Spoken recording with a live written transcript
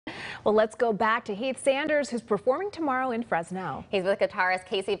Well, let's go back to Heath Sanders, who's performing tomorrow in Fresno. He's with guitarist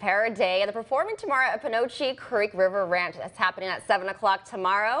Casey Paraday, and they're performing tomorrow at Panoche Creek River Ranch. That's happening at 7 o'clock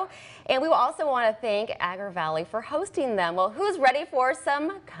tomorrow. And we also want to thank Agar Valley for hosting them. Well, who's ready for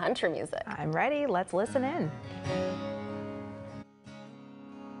some country music? I'm ready. Let's listen in.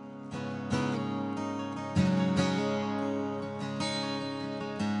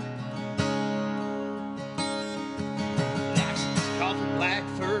 Black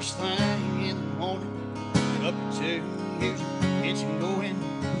first thing in the morning, up to you, gets him going.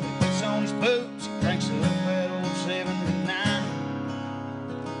 He puts on his boots, cranks up that old 79.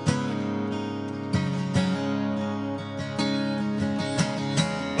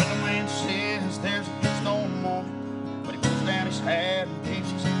 Well, the man says there's a good storm morning, but he pulls down his hat and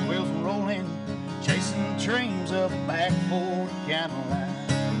keeps his wheels rolling, chasing the dreams of the back 40 county line.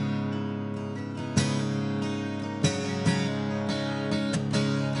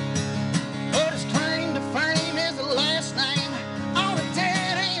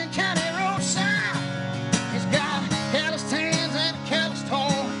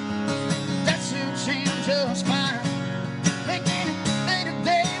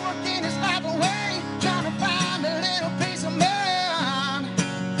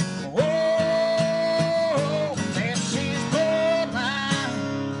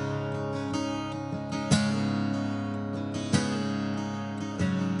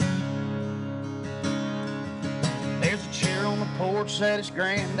 There's a chair on the porch that his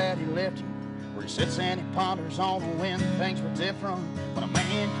granddaddy left him, where he sits and he ponders on when things were different, when a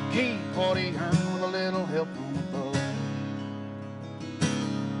man could keep what he earned with a little help from above.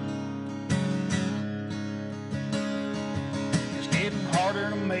 It's getting harder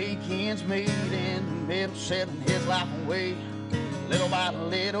to make ends meet in the middle, selling his life away, little by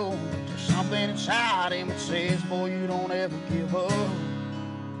little. There's something inside him that says, boy, you don't ever give up.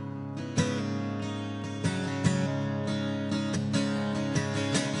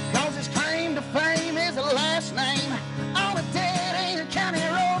 Fame is the last name on a dead-end county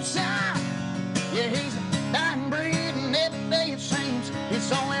road sign. Yeah, he's a dying breed, and every day it seems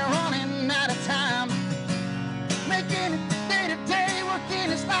he's only running out of time. Making it day to day,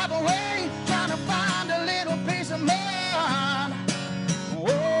 working his life away, trying to find a little piece of mind.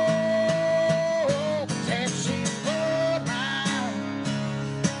 Whoa, Tennessee's bloodline.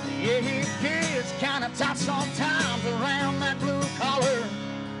 Yeah, he gets kind of tight sometimes.